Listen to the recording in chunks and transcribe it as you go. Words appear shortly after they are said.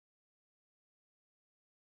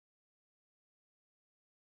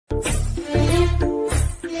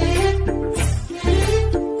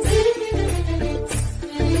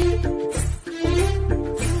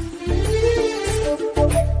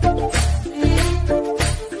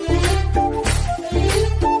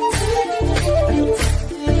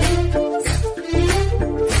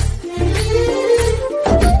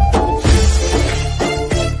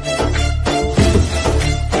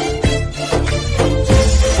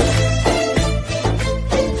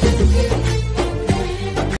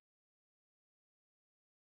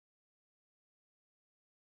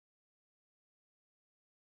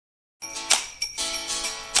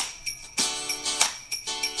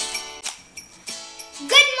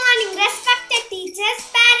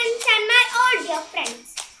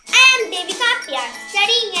We are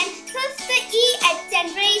studying in 5th E at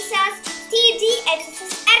Teresa's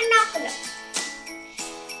CGHSS Ernakulam.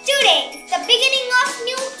 Today is the beginning of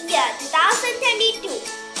New Year 2022.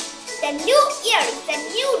 The New Year is a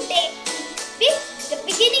new day with the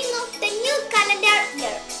beginning of the new calendar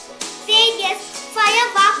year. Various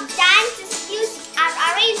fireworks, dances, music are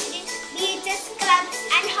arranged in beaches, clubs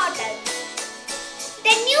and hotels.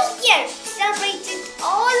 The New Year is celebrated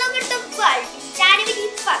all over the world in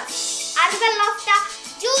January 1st, as well as the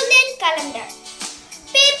Julian calendar.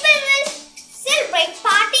 People will celebrate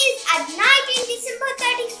parties at night in December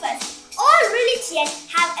 31st. All religions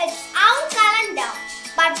have its own calendar,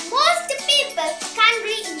 but most people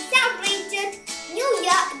country celebrated New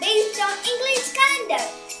Year based on English calendar.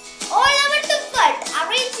 All over the world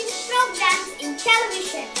arranging programs in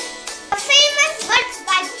television. A famous words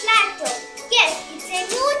by Plato. Yes, it's a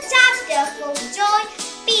new chapter for joy,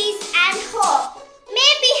 peace and hope.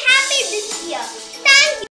 May be happy this year.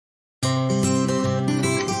 Thank you.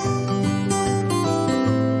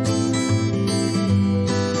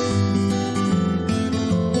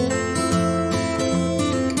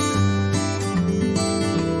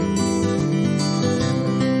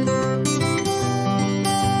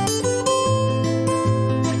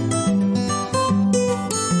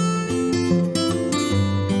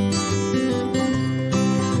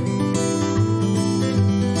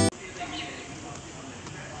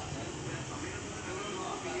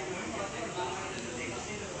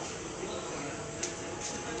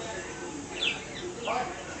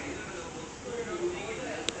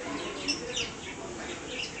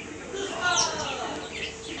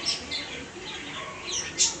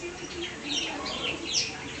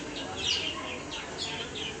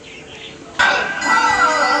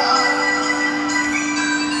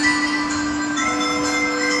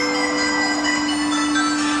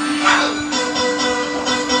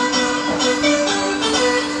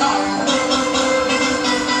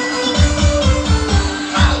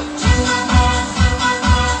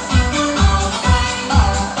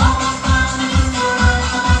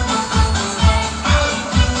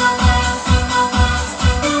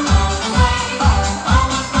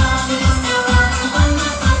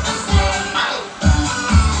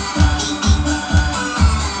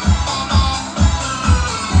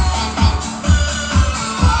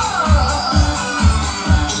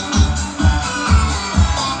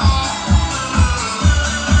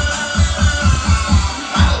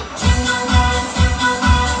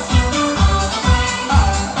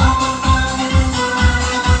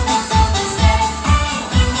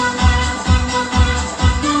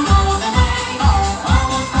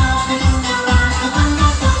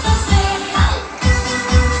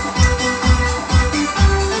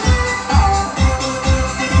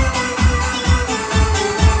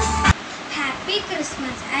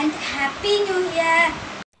 And Happy New Year.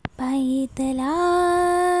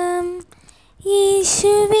 പൈതലാം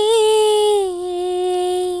യേശുവേ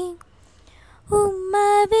ഉമ്മ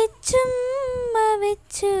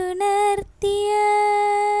വെച്ചുണർത്തിയ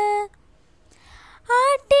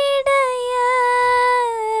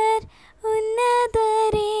ആട്ടിടയർ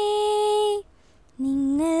ഉന്നതരേ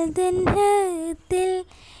നിങ്ങൾ ദൻഹത്തിൽ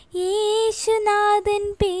യേശുനാഥൻ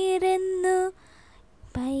പിറന്നു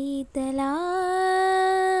പൈതലാം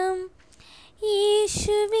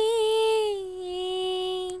യേശുവേ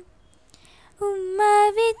ഉമ്മ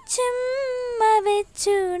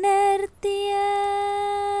വെച്ചുണർത്തിയ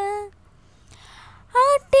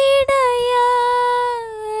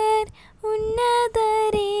ആട്ടിടയർ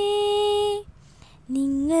ഉന്നതരേ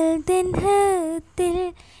നിങ്ങൾ ദൻഹത്തിൽ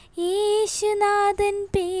യേശുനാഥൻ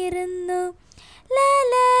പിറന്നു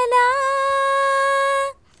ലലലാ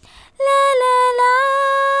ലലലാ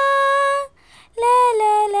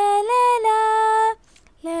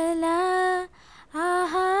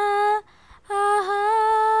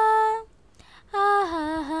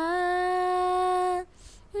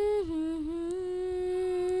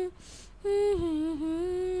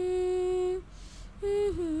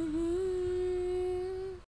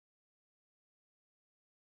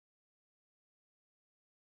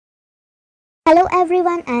Hello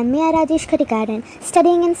everyone, I am Mia Rajesh Khatikaran,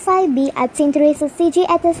 studying in 5B at St. Teresa's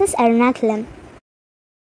CGHSS Ernakulam.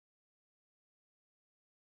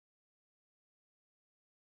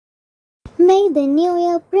 May the new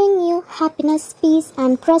year bring you happiness, peace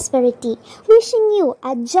and prosperity. Wishing you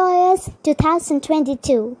a joyous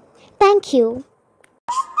 2022. Thank you.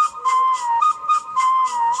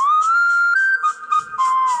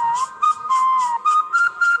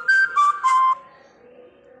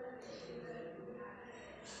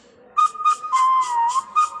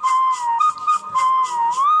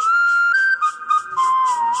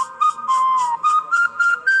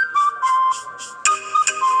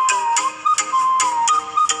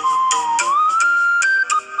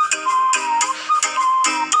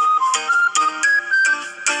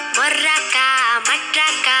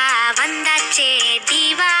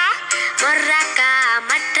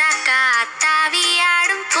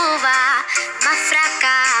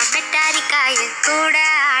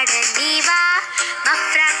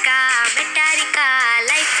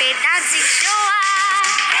 dancing show.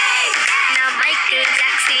 Na Michael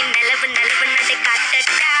Jackson nelavu nelavu nade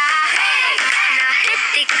kattatta. Na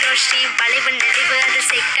Hrithik Roshan valivu nadivu adu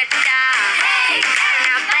seikatta.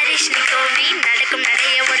 Na Parishni Kovi nadakkum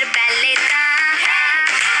nadaiya oru ballet da.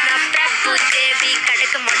 Na Prabhu Devi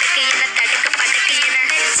kadakku modakku ena tadakku padakku ena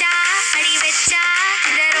vecha adi vecha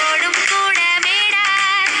indarodum kuda meda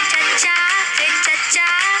chacha chacha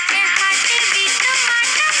mein heart beat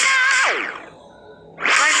maatanga.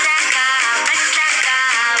 Varraka matraka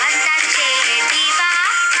vandache diva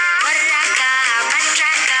varraka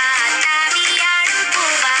matraka taviyadum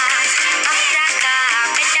puva matraka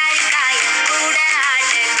metalika kuda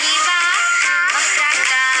aada diva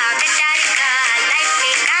matraka metalika life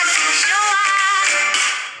ke dancing show.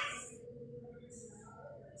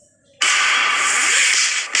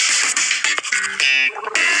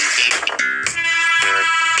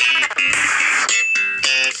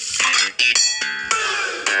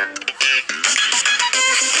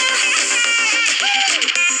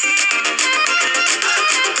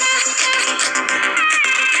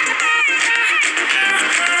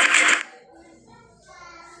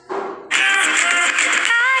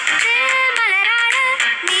 காற்று மலராட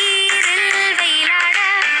நீரில் வெயிலாட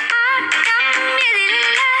ஆட்டம்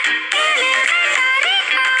எதிரில்ல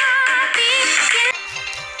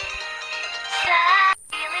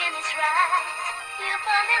feeling is right. You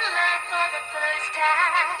fall in love for the first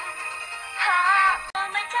time. All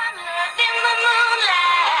my time love in the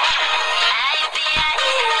moonlight.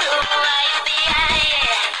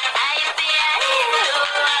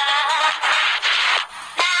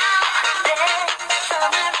 Now the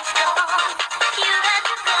summer is gone. You have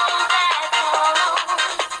to go back home.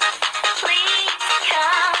 Please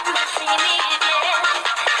come and see me again.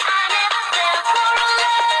 I never felt more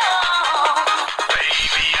alone.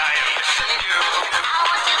 Baby, I am missing you, I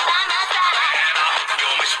want you by my side. and I hope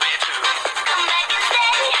you'll miss me too. Come back and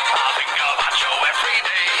stay. I think about you every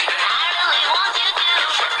day. I really want you to.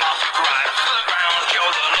 Set my feet right off the ground.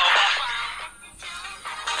 You're the love I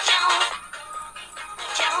Jones,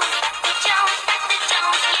 Jones, Jones,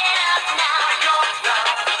 Jones, get up now.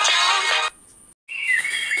 Jones.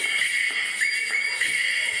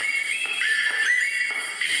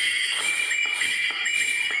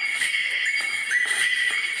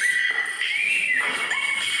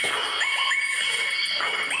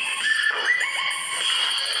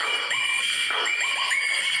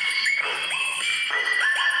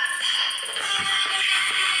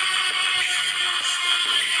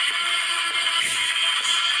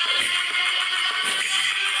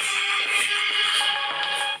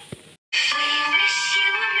 We wish you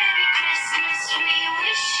a Merry Christmas. We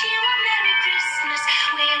wish you a Merry Christmas.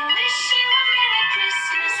 We wish you a Merry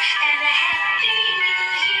Christmas and a Happy New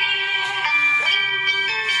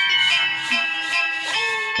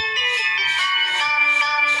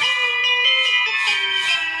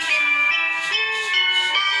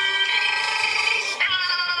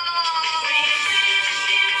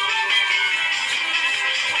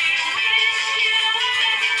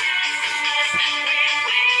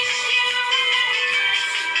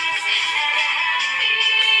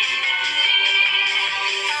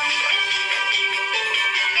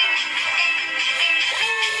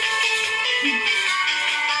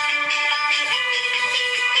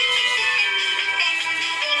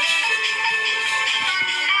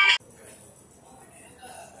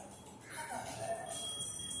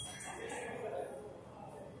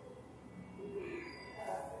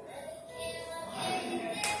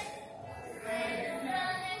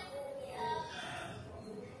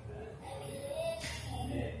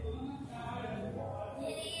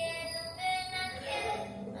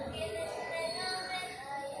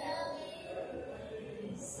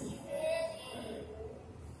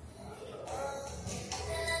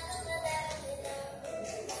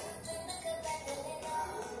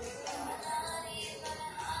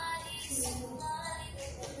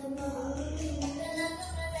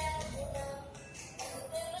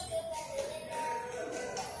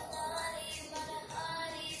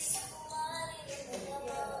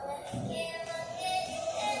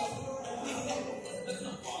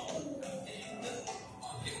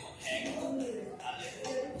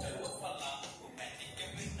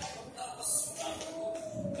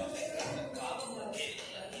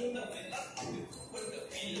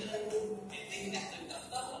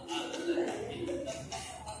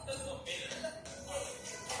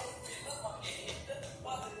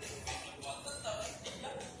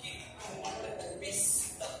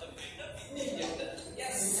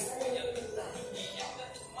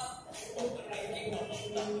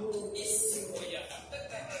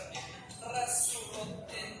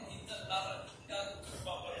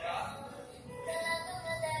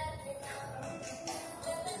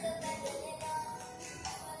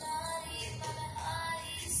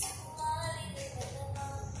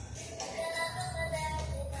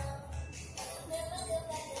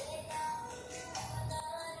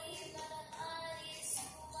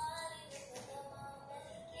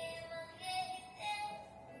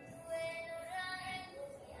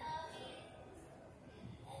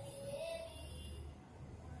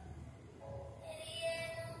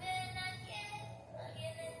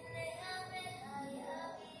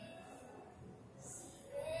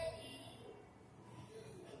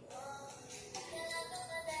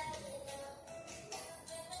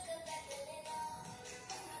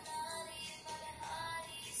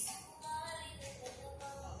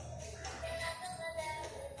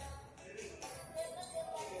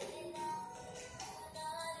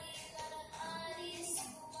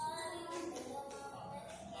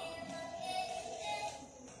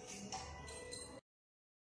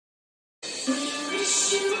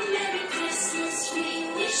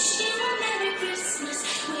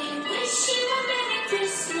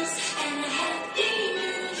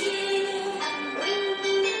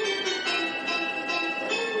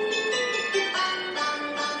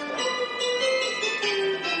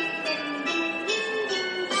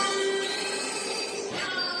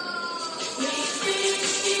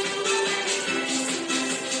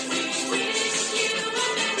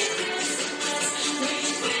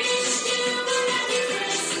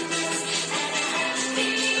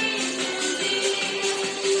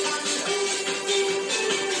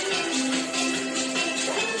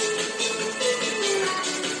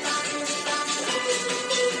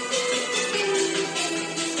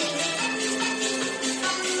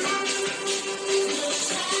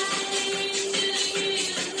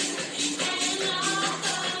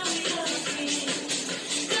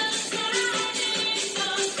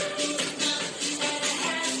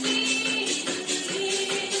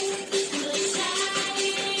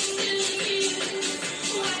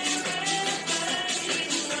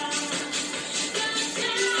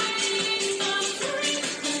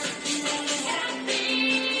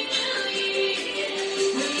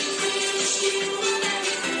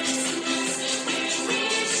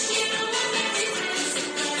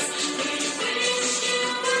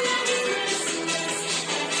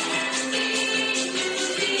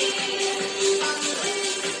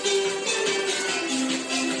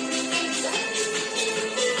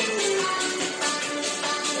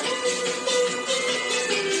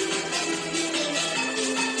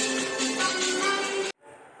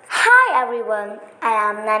everyone. I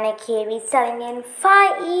am Nanakiri studying in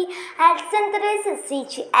 5E at Teresa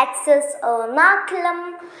CGHSS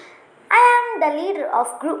Ernakulam. I am the leader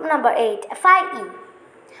of group number 8, 5E.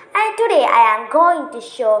 And today I am going to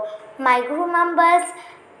show my group members'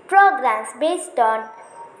 programs based on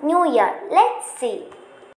New Year. Let's see.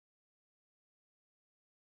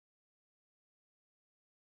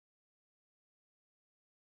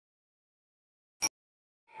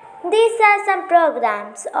 These are some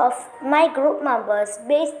programs of my group members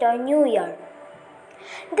based on New Year.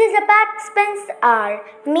 These participants are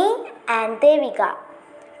me and Ernakulam.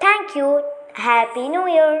 Thank you. Happy New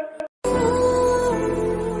Year.